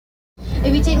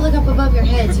If you take a look up above your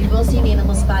heads, you will see an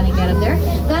animal spotting out up there.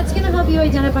 That's going to help you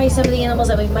identify some of the animals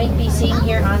that we might be seeing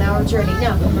here on our journey.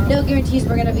 Now, no guarantees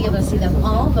we're going to be able to see them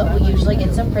all, but we usually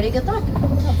get some pretty good luck.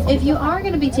 If you are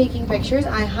going to be taking pictures,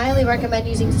 I highly recommend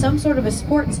using some sort of a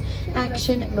sports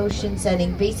action motion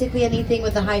setting. Basically anything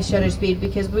with a high shutter speed,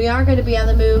 because we are going to be on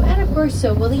the move, and of course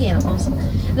so will the animals.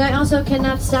 And I also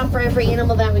cannot stop for every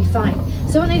animal that we find.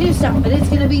 So when I do stop, it's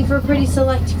going to be for a pretty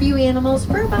select few animals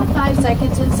for about 5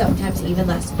 seconds and sometimes even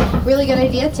less. Really good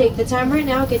idea. Take the time right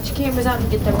now, get your cameras out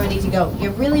and get them ready to go.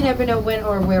 You really never know when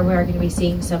or where we are going to be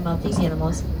seeing some of these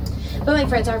animals. But my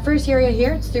friends, our first area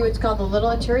here, it's through what's called the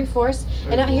Little Ituri Forest,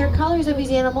 and out here colors of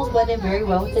these animals blend in very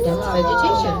well with the dense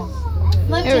vegetation.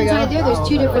 Left hand side there's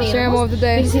 2 different animals. You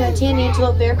can see that tan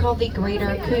antelope there called the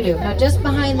greater kudu. Now just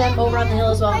behind them over on the hill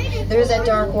as well, there's that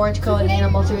dark orange colored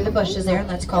animal through the bushes there, and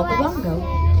that's called the bongo.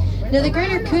 Now the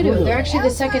greater kudu, they're actually the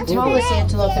second tallest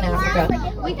antelope in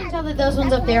Africa. We can tell that those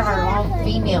ones up there are all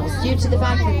females due to the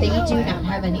fact that they do not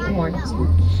have any horns.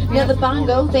 Now the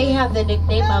bongo, they have the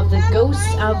nickname of the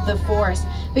ghosts of the forest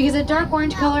because a dark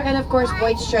orange color and of course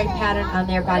white stripe pattern on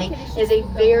their body is a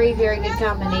very, very good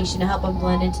combination to help them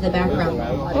blend into the background.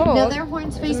 Now their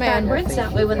horns face backwards,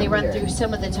 that way when they run through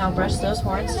some of the tall brush, those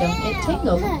horns don't get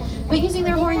tangled. But using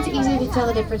their horns, easy to tell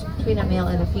the difference between a male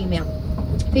and a female.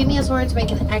 Female's horns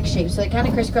make an X shape, so they kind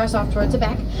of crisscross off towards the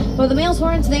back. While the male's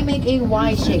horns, they make a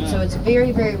Y shape, so it's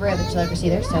very, very rare that you'll ever see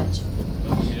their touch.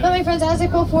 But my friends, as I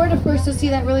go forward, of course, you'll see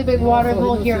that really big watering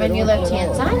hole here on your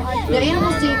left-hand side. Now,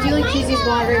 animals do like to use these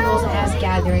watering holes as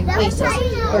gathering places.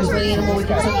 Of course, one animal we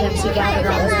can sometimes see gathered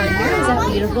on this one here is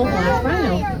that beautiful black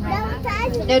rhino.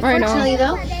 Now, unfortunately,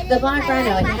 though, the black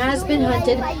rhino, it has been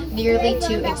hunted nearly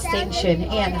to extinction,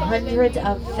 and hundreds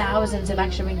of thousands have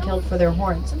actually been killed for their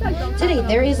horns. Today,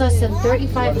 there is less than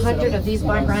 3,500 of these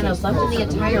black rhinos left in the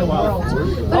entire world.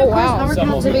 But of course, our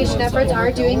conservation efforts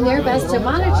are doing their best to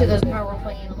monitor those powerful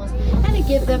animals and to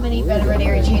give them any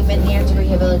veterinary treatment and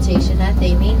rehabilitation that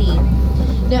they may need.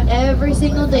 Now, every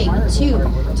single day, 2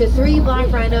 to 3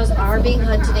 black rhinos are being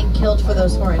hunted and killed for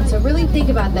those horns. So really think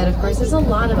about that, of course. There's a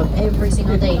lot of them every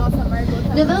single day.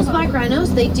 Now, those black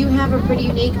rhinos, they do have a pretty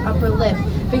unique upper lip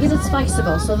because it's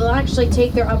flexible. So they'll actually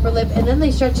take their upper lip and then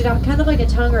they stretch it out kind of like a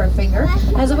tongue or a finger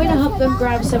as a way to help them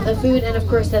grab some of the food. And of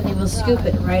course, then they will scoop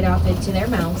it right off into their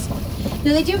mouths.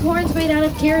 Now, they do have horns made out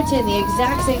of keratin, the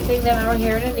exact same thing that our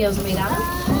hair and nails are made out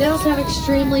of. They also have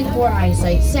extremely poor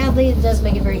eyesight. Sadly, it does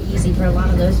make it very easy for a lot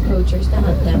of those poachers to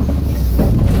hunt them.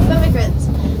 But my friends,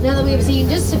 now that we have seen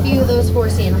just a few of those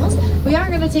forest animals, we are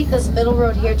going to take this middle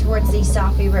road here towards the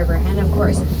Safi River. And of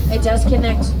course, it does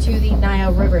connect to the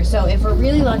Nile River. So if we're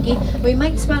really lucky, we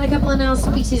might spot a couple of Nile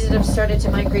species that have started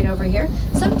to migrate over here.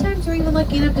 Sometimes we're even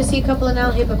lucky enough to see a couple of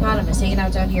Nile hippopotamus hanging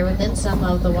out down here within some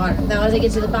of the water. Now, as I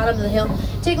get to the bottom of the hill,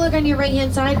 take a look on your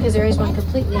right-hand side because there is one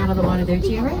completely out of the water there to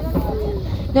your right.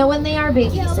 Now, when they are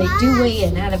babies, they do weigh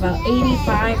in at about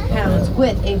 85 pounds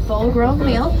with a full-grown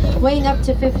male weighing up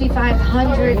to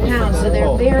 5,500 pounds. So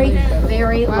they're very,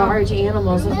 very large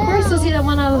animals. Of course, you'll see that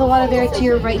one out of the water there to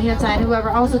your right-hand side. However,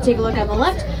 also take a look on the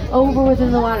left, over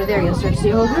within the water there. You'll start to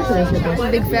see a whole group of those hippos.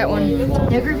 One big fat one.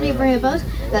 Now, group name for hippos,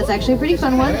 that's actually a pretty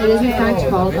fun one. It is in fact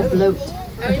called a bloat.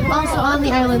 Also on the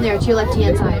island there to your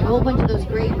left-hand side, a whole bunch of those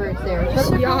gray birds there. But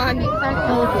they're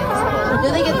pelicans.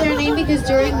 Now they get their name because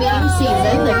during mating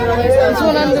season, the colors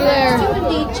of do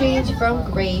indeed change from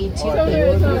gray to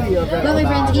pink. Well, my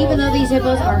friends, even though these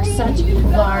hippos are such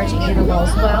large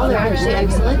animals, well, they're actually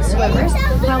excellent swimmers.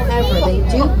 However, they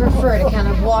do prefer to kind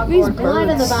of walk or glide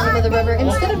on the bottom of the river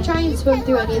instead of trying to swim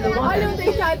through any of the water.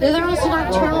 Now, they're also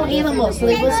nocturnal animals, so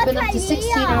they will spend up to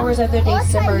 16 hours of their day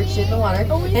submerged in the water.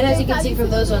 And as you can see from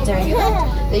those ones there,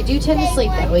 they do tend to sleep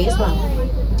that way as well.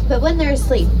 But when they're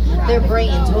asleep, their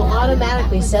brains will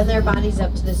automatically send their bodies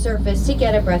up to the surface to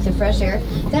get a breath of fresh air.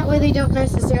 That way they don't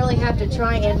necessarily have to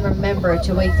try and remember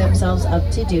to wake themselves up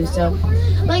to do so.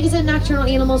 Like I said, nocturnal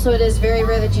animals, so it is very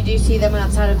rare that you do see them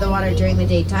outside of the water during the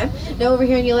daytime. Now over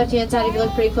here on your left-hand side, if you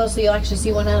look pretty closely, you'll actually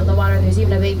see one out of the water. There's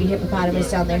even a baby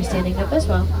hippopotamus down there standing up as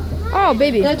well. Oh,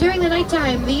 baby. Now, during the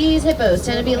nighttime, these hippos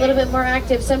tend to be a little bit more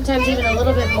active, sometimes even a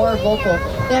little bit more vocal.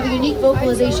 They have a unique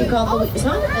vocalization called the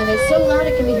song, and it's so loud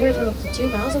it can be heard from up to 2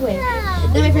 miles away.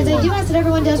 Now, my friends, I do ask that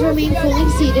everyone does remain fully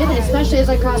seated, especially as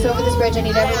I cross over this bridge. I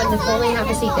need everyone to fully have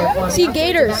a seat there for me. See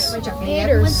gators.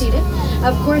 Everyone seated.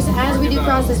 Of course, as we do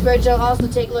cross this bridge, I'll also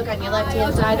take a look on your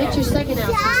left-hand side. It's your second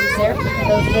out species there.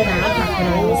 Those are the Nile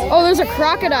crocodiles. Oh, there's a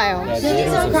crocodile. Now,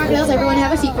 these are crocodiles. Everyone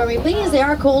have a seat for me, please. They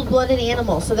are cold-blooded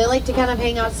animals, so they like like to kind of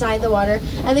hang outside the water,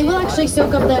 and they will actually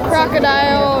soak up that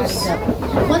Crocodiles.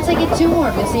 Once they get too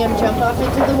warm, you'll see them jump off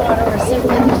into the water or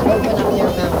simply just open up their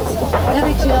mouths. That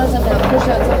actually allows them to push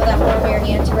out some of that warm air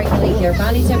and to regulate their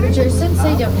body temperature since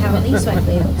they don't have any sweat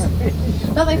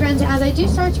glands. But my friends, as I do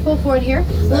start to pull forward here,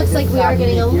 looks like we are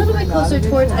getting a little bit closer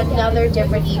towards another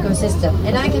different ecosystem.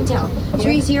 And I can tell,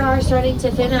 trees here are starting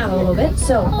to thin out a little bit,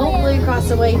 so hopefully across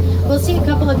the way, we'll see a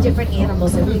couple of different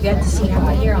animals that we get to see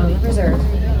out here on the preserve.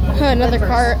 Another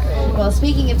cart. Well,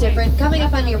 speaking of different, coming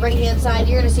up on your right-hand side,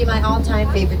 you're going to see my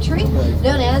all-time favorite tree,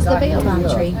 known as the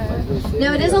baobab tree.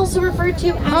 Now, it is also referred to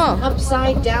as an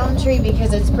upside-down tree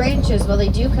because its branches, well, they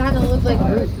do kind of look like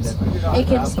roots. It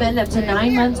can spend up to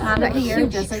 9 months out of the year,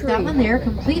 just like that one there,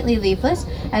 completely leafless,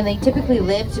 and they typically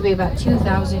live to be about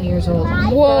 2,000 years old.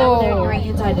 Whoa! On your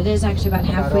right-hand side, it is actually about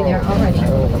halfway there already.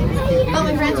 Well,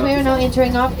 my friends, we are now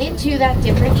entering off into that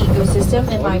different ecosystem,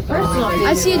 and my personal favorite.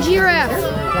 I see a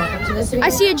giraffe. I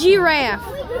see a giraffe.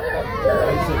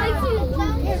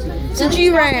 It's a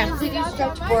giraffe. They do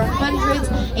stretch for hundreds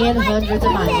and hundreds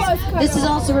of miles. This is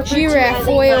also referred to as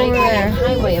a way over migrating there.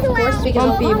 highway, of course, because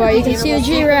Bumpy, a lot but of you can these see a animals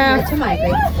do giraffe. to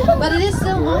migrate. But it is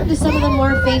still home to some of the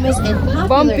more famous and popular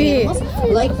Bumpy. animals,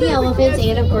 like the elephants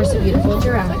and, of course, the beautiful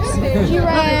giraffes.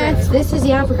 Giraffe. This is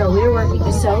the Africa we are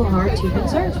working so hard to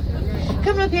conserve.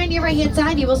 Coming up here on your right-hand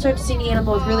side, you will start to see an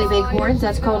animal with really big horns.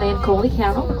 That's called Ankole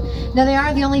cattle. Now, they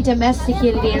are the only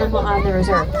domesticated animal on the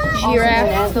reserve.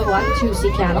 Giraffe. Also known as the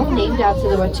Watusi cattle, named after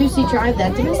the Watusi tribe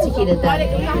that domesticated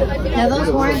them. Now, those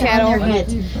horns on their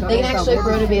heads, they can actually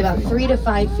grow to be about 3 to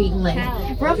 5 feet in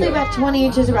length, roughly about 20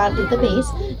 inches around at the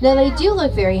base. Now, they do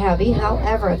look very heavy.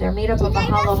 However, they're made up of a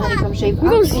hollow honeycomb shape on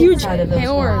those the huge inside of those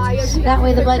horns. horns. That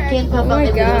way, the blood can pump up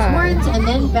into those God. horns and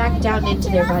then back down into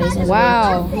their bodies as Wow.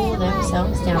 well to cool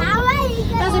themselves down.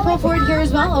 As I pull forward here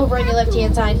as well, over on your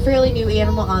left-hand side, fairly new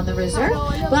animal on the reserve.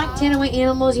 Black, tan, and white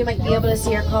animals you might be able to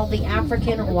see are called the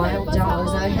African wild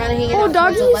dogs. Now, they're kind of hanging out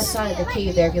towards the left side of the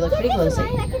cave there if you look pretty closely.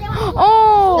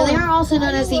 Now, they are also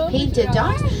known as the painted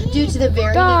dogs due to the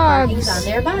very neat markings on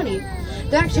their body.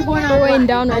 They're actually born on black.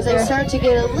 Down As right they there. start to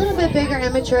get a little bit bigger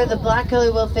and mature, the black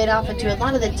color will fade off into a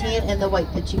lot of the tan and the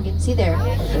white that you can see there.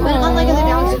 But unlike other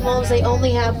dogs and wolves, they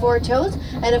only have 4 toes.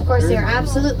 And of course, they're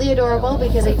absolutely adorable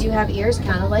because they do have ears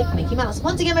kind of like Mickey Mouse.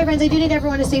 Once again, my friends, I do need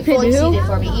everyone to stay fully seated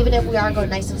for me, even if we are going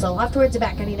nice and slow. Off towards the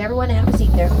back, I need everyone to have a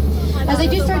seat there. As I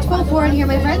do start to pull forward here,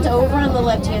 my friends, over on the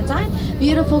left-hand side,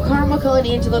 beautiful caramel-colored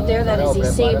antelope there. That is the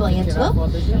sable antelope.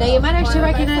 Now, you might actually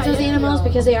recognize those animals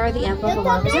because they are the emblem of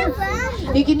our reserve.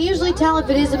 You can usually tell if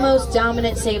it is the most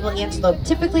dominant sable antelope.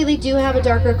 Typically, they do have a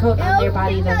darker coat on their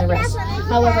body than the rest.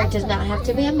 However, it does not have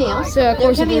to be a male. So, of There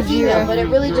course, can be a it's a female, giraffe. but it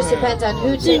really just depends on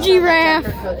who takes on the giraffe.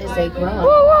 darker coat as they grow up.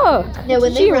 Whoa! Now,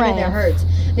 when they run in their herds,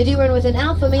 they do run with an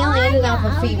alpha male and an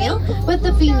alpha female, with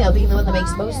the female being the one that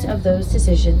makes most of those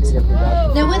decisions.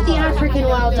 Now, with the African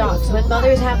wild dogs, when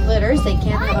mothers have litters, they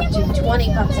can have up to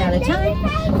 20 pups at a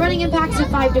time, running in packs of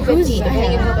 5 to 15,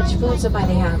 depending on how much food supply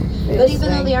they have. But even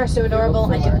though they are so adorable,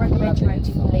 I don't recommend trying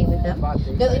to play with them.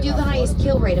 Now, they do have the highest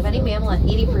kill rate of any mammal at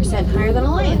 80%, higher than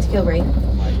a lion's kill rate.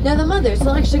 Now, the mothers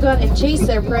will actually go out and chase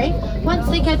their prey. Once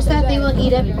they catch that, they will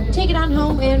eat it, take it on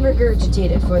home, and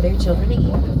regurgitate it for their children to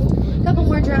eat. A couple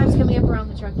more giraffes coming up around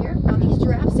the trunk here. Now, these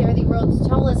giraffes, they are the world's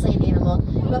tallest land animal,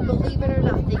 but believe it or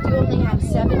not, they do only have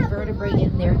 7 vertebrae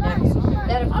in their necks.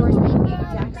 That, of course, being the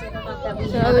exact same amount that we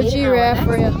have Another in giraffe our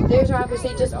for necks. you. Theirs are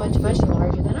obviously just much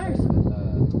larger than ours.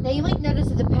 Now, you might notice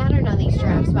that the pattern on these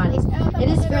giraffes' bodies, it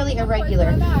is fairly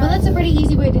irregular, but that's a pretty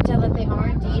easy way to tell that they are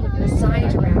indeed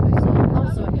Maasai giraffes.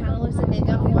 Also, it kind of looks like they've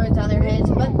got horns on their heads,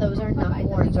 but those are not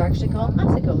horns. They're actually called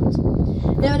ossicones.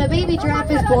 Now, when a baby giraffe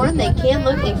is born, they can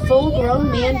look a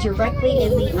full-grown man directly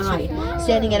in the eye,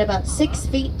 standing at about 6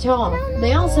 feet tall.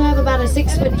 They also have about a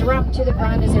 6-foot drop to the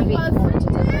ground as they're being born to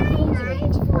take their clothes away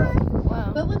to grow.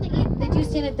 But when they eat, they do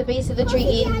stand at the base of the tree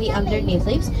eating the underneath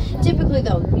leaves. Typically,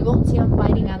 though, you won't see them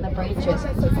biting on the branches.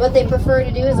 What they prefer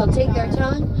to do is they'll take their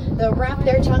tongue, they'll wrap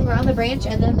their tongue around the branch,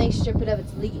 and then they strip it of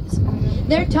its leaves.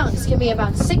 Their tongues can be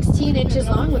about 16 inches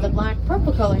long with a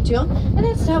black-purple color to them, and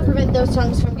that's to help prevent those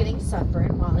tongues from getting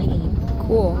sunburned while they eat.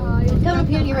 Cool. Coming up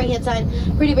here on your right-hand side,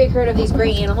 pretty big herd of these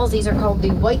gray animals. These are called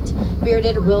the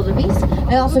white-bearded wildebeest.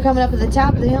 And also coming up at the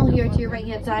top of the hill here to your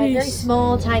right-hand side, very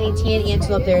small, tiny tan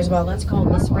antelope there as well. That's called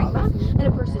the springbok. And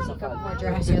of course, there's a couple more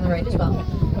giraffes here on the right as well.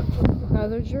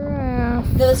 Another giraffe.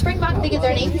 Now, the springbok, they get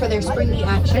their name for their springy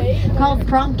action, called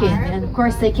pronking. And of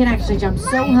course, they can actually jump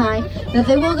so high that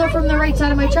they will go from the right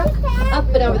side of my truck up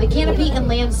and over the canopy and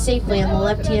land safely on the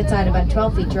left-hand side about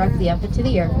 12 feet directly up into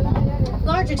the air.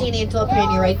 larger teen antelope here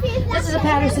on your right. This is a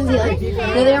Patterson's eland.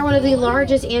 Now they are one of the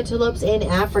largest antelopes in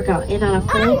Africa, and on a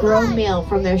full-grown male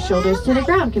from their shoulders to the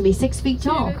ground can be 6 feet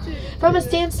tall. From a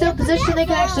standstill position, they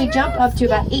can actually jump up to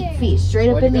about 8 feet straight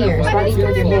up in the air, right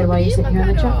over your head while you're sitting here on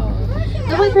the truck.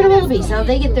 The white-footed wildebeest, now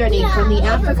they get their name from the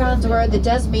Afrikaans word that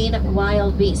does mean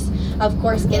wild beast. Of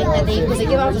course, getting that name because they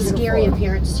give off a scary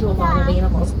appearance to a lot of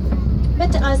animals.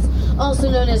 But to us,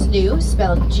 also known as gnu,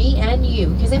 spelled G-N-U,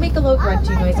 because they make a low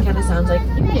grunting noise, kind of sounds like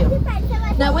gnu.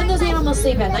 Now, when those animals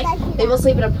sleep at night, they will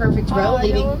sleep in a perfect row,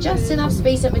 leaving just enough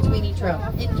space in between each row,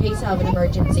 in case of an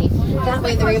emergency. That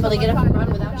way, they're able to get up and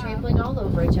run without trampling all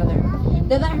over each other.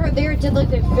 Now, that herd there did look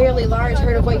like a fairly large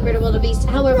herd of white-bearded wildebeest.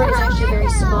 However, it's actually very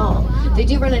small. They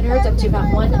do run in herds up to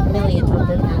about 1 million of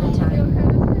them at a time.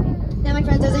 Now, my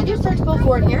friends, as I do start to pull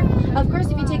forward here, of course,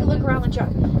 if you take a look around the truck,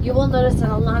 you will notice that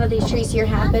a lot of these trees here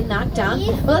have been knocked down.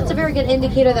 Well, that's a very good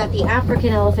indicator that the African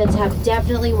elephants have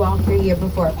definitely walked here year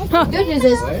before. Good news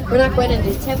is, we're not going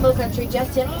into Tembo country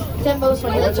just yet. Tembo is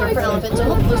one of the term for elephants, so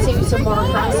hopefully we'll see some more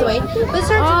across the way. But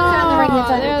start to look around the right-hand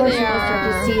side, of course, you will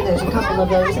start to see there's a couple of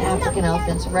those African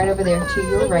elephants right over there to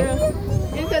your right.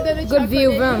 Good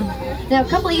view of them. Now, a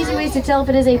couple of easy ways to tell if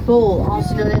it is a bull,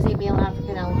 also known as a male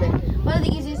African elephant. One of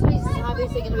the easiest ways is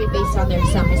obviously going to be based on their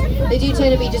size. They do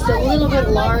tend to be just a little bit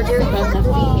larger than the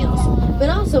females. But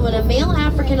also, when a male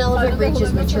African elephant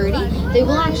reaches maturity, they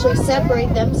will actually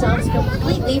separate themselves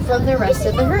completely from the rest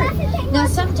of the herd. Now,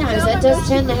 sometimes that does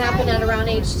tend to happen at around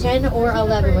age 10 or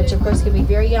 11, which of course can be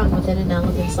very young within an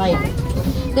elephant's life.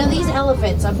 Now, these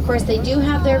elephants, of course, they do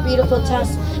have their beautiful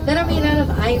tusks that are made out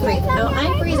of ivory. Now,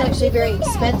 ivory is actually very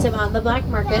expensive on the black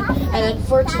market, and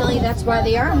unfortunately, that's why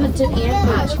they are hunted and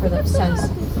poached for themselves.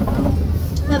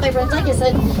 Now, my friends, like I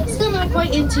said, still not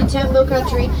quite into Tembo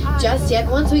country just yet.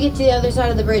 Once we get to the other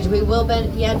side of the bridge, we will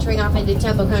be entering off into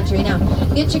Tembo country. Now,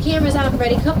 get your cameras out and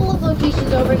ready. A couple of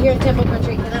locations over here in Tembo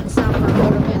country cannot stop for a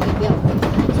photo of the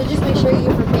elephant. So just make sure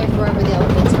you're prepared wherever the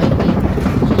elephants might be.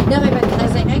 Now, my friends,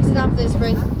 as I exit off this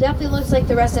bridge, definitely looks like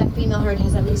the rest of that female herd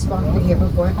has at least walked through here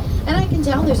before. And I can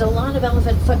tell there's a lot of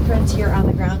elephant footprints here on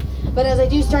the ground. But as I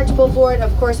do start to pull forward,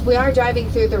 of course, we are driving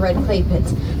through the red clay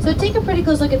pits. So take a pretty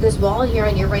close look at this wall here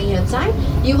on your right-hand side.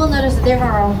 You will notice that there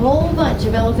are a whole bunch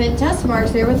of elephant tusk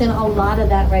marks there within a lot of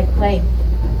that red clay.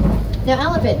 Now,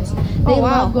 elephants, they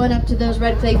love going up to those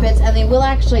red clay pits, and they will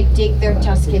actually dig their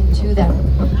tusk into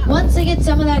them. Once they get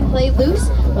some of that clay loose,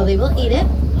 well, they will eat it,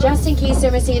 just in case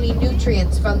they're missing any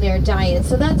nutrients from their diet.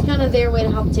 So that's kind of their way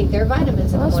to help take their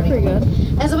vitamins in the morning. That's pretty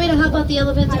good. As a way to help out the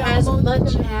elephants as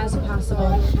much as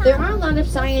possible, there are a lot of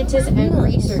scientists and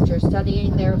researchers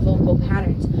studying their vocal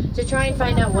patterns to try and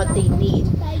find out what they need.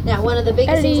 Now, one of the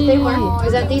biggest things they learned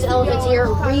is that these elephants here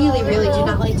really do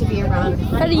not like to be around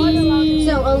honeybees.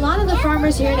 So a lot of the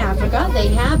farmers here in Africa, they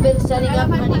have been setting up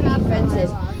honeybee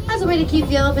fences as a way to keep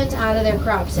the elephants out of their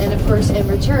crops. And of course, in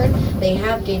return, they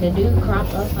have gained a new crop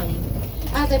of honey.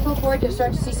 As I pull forward, you'll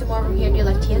start to see some more from here on your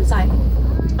left-hand side.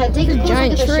 Take a look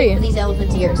at the shape of these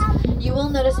elephants' ears. You will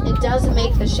notice it does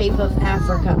make the shape of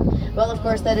Africa. Well, of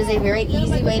course, that is a very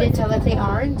easy way to tell that they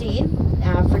are indeed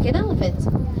African elephants.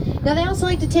 Now, they also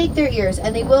like to take their ears,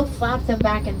 and they will flap them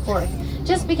back and forth.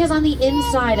 Just because on the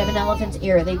inside of an elephant's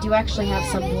ear, they do actually have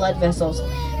some blood vessels.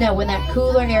 Now, when that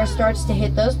cooler air starts to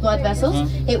hit those blood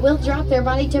vessels, it will drop their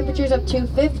body temperatures up to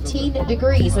 15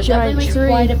 degrees, which definitely makes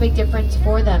quite a big difference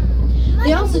for them.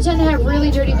 They also tend to have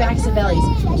really dirty backs and bellies,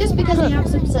 just because they have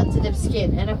some sensitive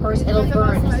skin, and of course it'll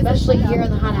burn, especially here in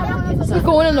the hot African sun.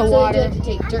 Going in the water. So they have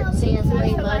to take dirt, sand,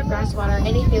 clay, mud, grass, water,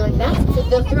 anything like that.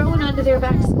 They'll throw it onto their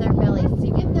backs and their bellies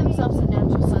to give themselves some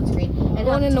natural sunscreen and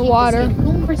help to keep the skin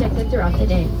cool and protected throughout the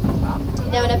day.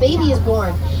 Now, when a baby is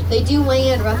born, they do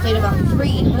weigh in roughly at about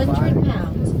 300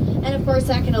 pounds. And of course,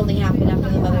 that can only happen after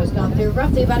the mother has gone through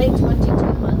roughly about a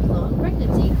 22-month-long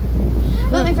pregnancy.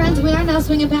 Well, my friends, we are now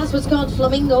swinging past what's called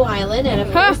Flamingo Island, and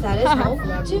of course that is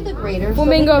home to the greater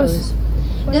flamingos.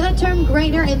 Now, that term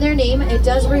greater in their name, it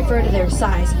does refer to their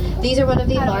size. These are one of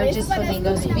the largest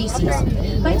flamingo species.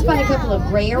 You might spot a couple of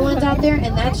grayer ones out there,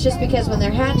 and that's just because when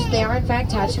they're hatched, they are in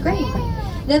fact hatched gray.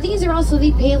 Now, these are also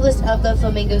the palest of the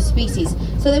flamingo species,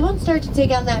 so they won't start to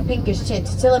take on that pinkish tint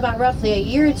until about roughly a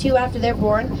year or two after they're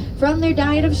born from their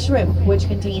diet of shrimp, which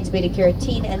contains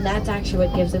beta-carotene, and that's actually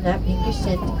what gives them that pinkish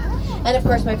tint. And of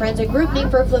course, my friends, a group name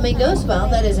for flamingos, well,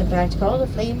 that is in fact called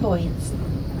flamboyants.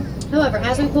 However,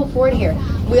 as we pull forward here,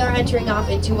 we are entering off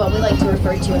into what we like to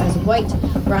refer to as white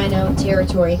rhino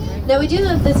territory. Now, we do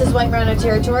know that this is white rhino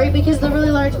territory because the really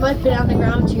large mud pit on the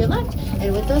ground to your left,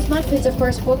 and with those mud pits, of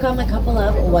course, will come a couple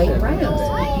of white rhinos.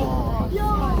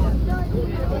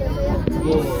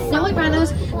 Now, white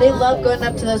rhinos, they love going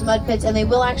up to those mud pits, and they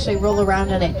will actually roll around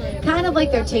in it, kind of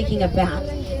like they're taking a bath.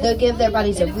 They'll give their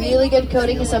bodies a really good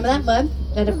coating of some of that mud,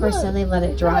 and of course then they let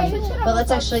it dry. But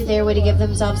that's actually their way to give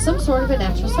themselves some sort of a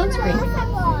natural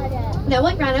sunscreen. Now,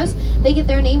 white rhinos, they get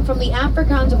their name from the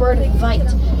Afrikaans word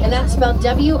 "wit," and that's spelled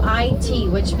W-I-T,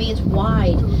 which means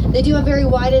wide. They do have very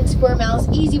wide and square mouths,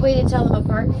 easy way to tell them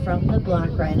apart from the black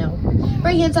rhino.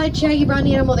 Right hand side, shaggy brown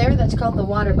animal there, that's called the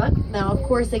water buck. Now, of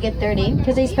course, they get their name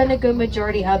because they spend a good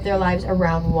majority of their lives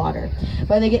around water.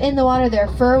 When they get in the water, their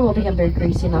fur will become very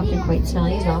greasy and often quite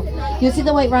smelly as well. You'll see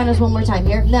the white rhinos one more time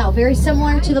here. Now, very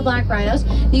similar to the black rhinos,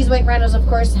 these white rhinos, of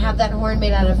course, have that horn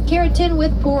made out of keratin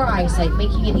with poor eyesight,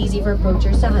 making it easy for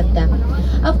poachers to hunt them.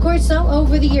 Of course, so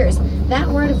over the years, that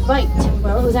word "wit,"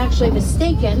 well, it was actually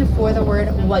mistaken for the word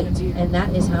 "white," and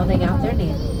that is how they got their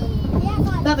name.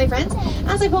 But my friends,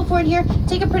 as I pull forward here,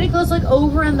 take a pretty close look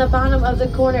over on the bottom of the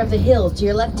corner of the hill. To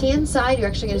your left-hand side, you're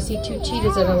actually going to see two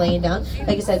cheetahs that are laying down.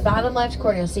 Like I said, bottom left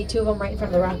corner, you'll see two of them right in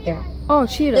front of the rock there. Oh,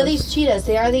 cheetahs. Now these cheetahs,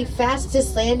 they are the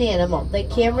fastest land animal. They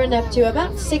can run up to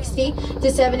about 60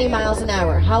 to 70 miles an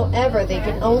hour. However, they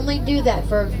can only do that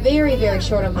for a very, very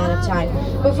short amount of time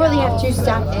before they have to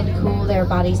stop and cool their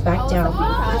bodies back down.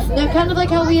 Now, kind of like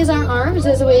how we use our arms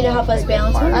as a way to help us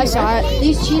balance. I saw it.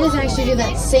 These cheetahs actually do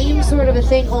that same sort of a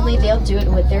thing, only they'll do it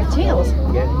with their tails.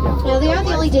 Now, they are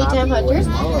the only daytime hunters,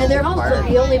 and they're also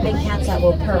the only big cats that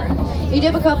will purr. You do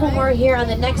have a couple more here on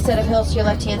the next set of hills to your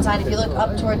left-hand side. If you look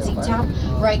up towards the top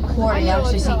right corner, you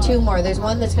actually see two more. There's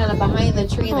one that's kind of behind the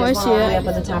tree, and there's one all the way up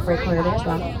in the top right corner there as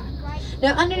well.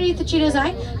 Now, underneath the cheetah's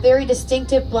eye, very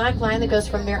distinctive black line that goes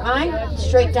from their eye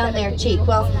straight down their cheek.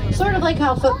 Well, sort of like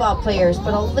how football players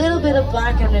put a little bit of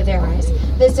black under their eyes.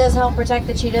 This does help protect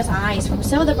the cheetah's eyes from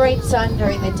some of the bright sun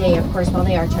during the day, of course, while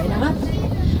they are trying to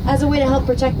hunt. As a way to help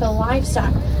protect the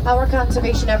livestock, our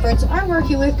conservation efforts are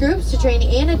working with groups to train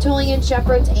Anatolian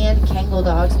shepherds and Kangal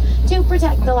dogs to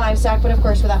protect the livestock, but of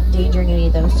course without endangering any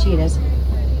of those cheetahs.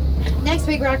 Next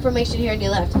big rock formation here on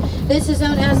your left. This is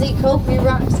known as the Kopri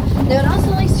Rocks. Now, it also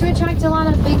likes to attract a lot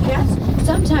of big cats.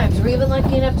 Sometimes we're even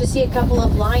lucky enough to see a couple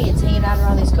of lions hanging out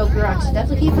around these Kopri Rocks. So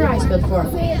definitely keep your eyes peeled for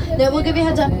them. Now, we'll give you a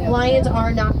heads up. Lions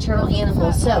are nocturnal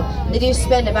animals, so they do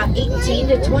spend about 18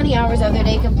 to 20 hours of their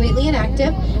day completely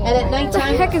inactive. And at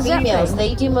nighttime, females,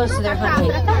 they do most of their hunting.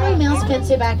 That way, males can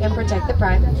sit back and protect the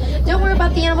pride. Don't worry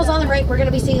about the animals on the right. We're going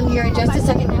to be seeing them here in just a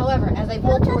second. However, as I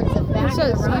pull towards the back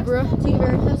of the rocks, take a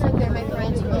very close look there, my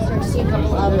friends. You'll start to see a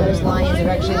couple of those lions that are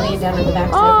actually laying down on the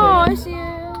backside. Oh, I see it.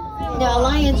 Now, a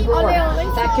lion's roar,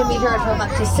 that can be heard from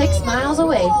up to 6 miles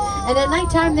away. And at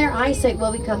nighttime, their eyesight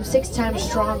will become 6 times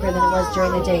stronger than it was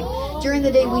during the day. During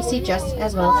the day, we see just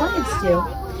as well as lions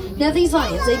do. Now, these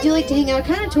lions, they do like to hang out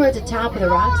kind of towards the top of the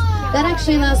rocks. That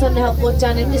actually allows them to help look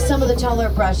down into some of the taller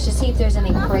brush to see if there's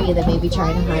any prey that may be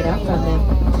trying to hide out from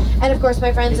them. And of course,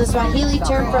 my friends, the Swahili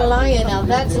term for lion, now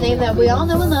that's a name that we all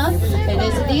know and love. It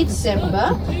is indeed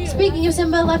Simba. Speaking of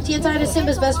Simba, left-hand side is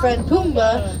Simba's best friend,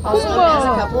 Pumbaa, also known as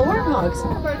a couple of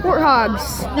warthogs.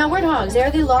 Warthogs. Now, warthogs, they are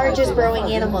the largest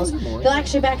burrowing animals. They'll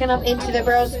actually back up into their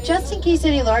burrows just in case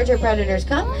any larger predators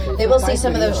come. They will see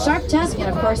some of those sharp tusks,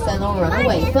 and of course, then they'll run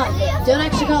away. But don't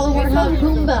actually call a warthog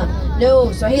Pumbaa.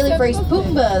 No, Swahili phrase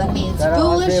Pumbaa, that means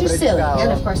foolish or silly.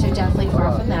 And of course, they're definitely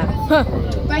far from that.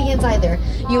 Right hand side there,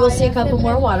 you will see a couple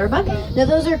more water buck. Now,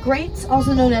 those are greats,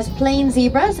 also known as plain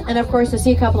zebras. And of course, you'll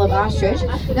see a couple of ostrich.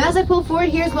 Now, as I pull forward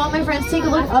here as well, my friends, take a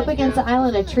look up against the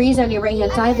island of trees on your right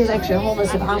hand side. There's actually a whole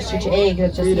list of ostrich eggs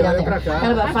that's just down there.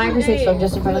 And about 5 or 6 of them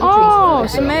just in front of the trees. Oh,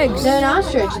 some eggs. Now, an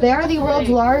ostrich, they are the world's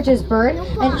largest bird.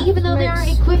 And even though they are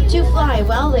equipped to fly,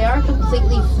 well, they are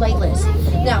completely flightless.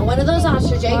 Now, one of those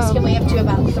ostrich eggs can weigh up to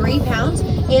about 3 pounds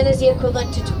and is the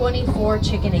equivalent to 24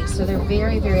 chicken eggs. So they're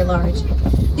very, very large.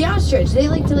 The ostrich, they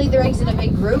like to lay their eggs in a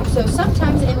big group, so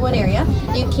sometimes in one area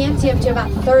you can see up to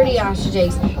about 30 ostrich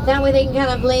eggs. That way they can kind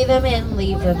of lay them and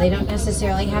leave them. They don't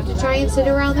necessarily have to try and sit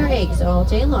around their eggs all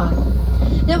day long.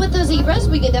 Now, with those zebras,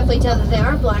 we can definitely tell that they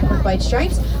are black with white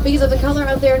stripes because of the color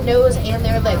of their nose and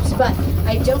their lips. But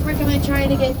I don't recommend trying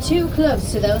to get too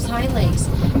close to those hind legs.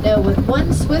 No, with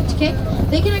one swift kick,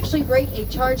 they can actually break a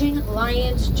charging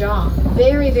lion's jaw.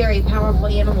 Very, very powerful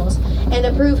animals. And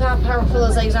to prove how powerful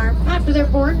those legs are, after they're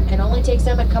born, it only takes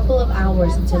them a couple of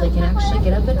hours until they can actually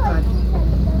get up and run.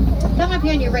 Come up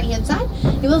here on your right-hand side,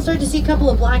 you will start to see a couple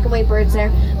of black and white birds there.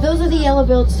 Those are the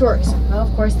yellow-billed storks. Well,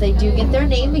 of course, they do get their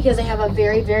name because they have a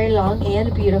very, very long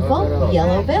and beautiful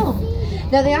yellow bill.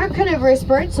 Now they are carnivorous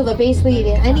birds, so they'll basically eat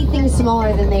anything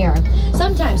smaller than they are.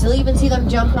 Sometimes you'll even see them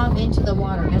jump off into the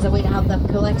water as a way to help them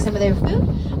collect some of their food.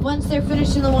 Once they're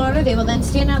finished in the water, they will then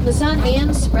stand out in the sun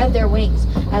and spread their wings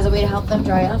as a way to help them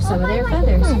dry off some of their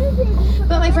feathers.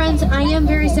 But my friends, I am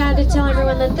very sad to tell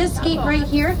everyone that this gate right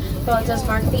here, well, it does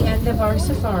mark the end of our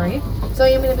safari. So I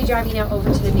am going to be driving now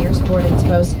over to the nearest boarding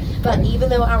post. But even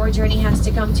though our journey has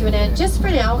to come to an end, just for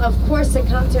now, of course, the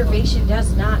conservation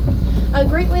does not. A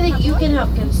great way that you can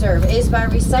help conserve is by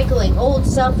recycling old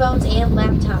cell phones and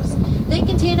laptops. They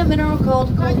contain a mineral called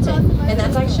coltan, and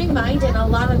that's actually mined in a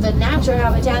lot of the natural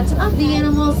habitats of the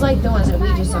animals like the ones that we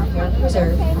just saw here on the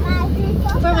reserve.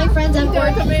 For my friends on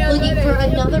board looking for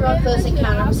another up-close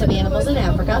encounter with some animals in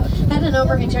Africa, head on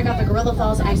over and check out the Gorilla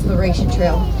Falls Exploration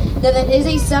Trail. Now that is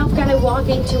a self-guided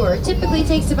walking tour. It typically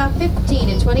takes about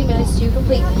 15 to 20 minutes to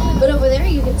complete, but over there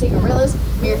you can see gorillas,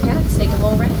 meerkats,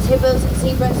 snake-and-bull rats, hippos, and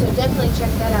zebras, so definitely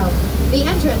check that out. The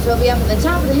entrance will be up at the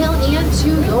top of the hill and to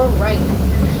your right.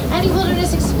 Any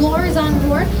wilderness explorers on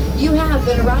board, you have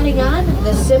been riding on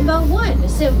the Simba 1,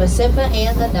 Simba,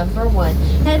 and the number 1.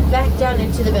 Head back down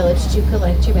into the village to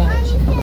collect your badge.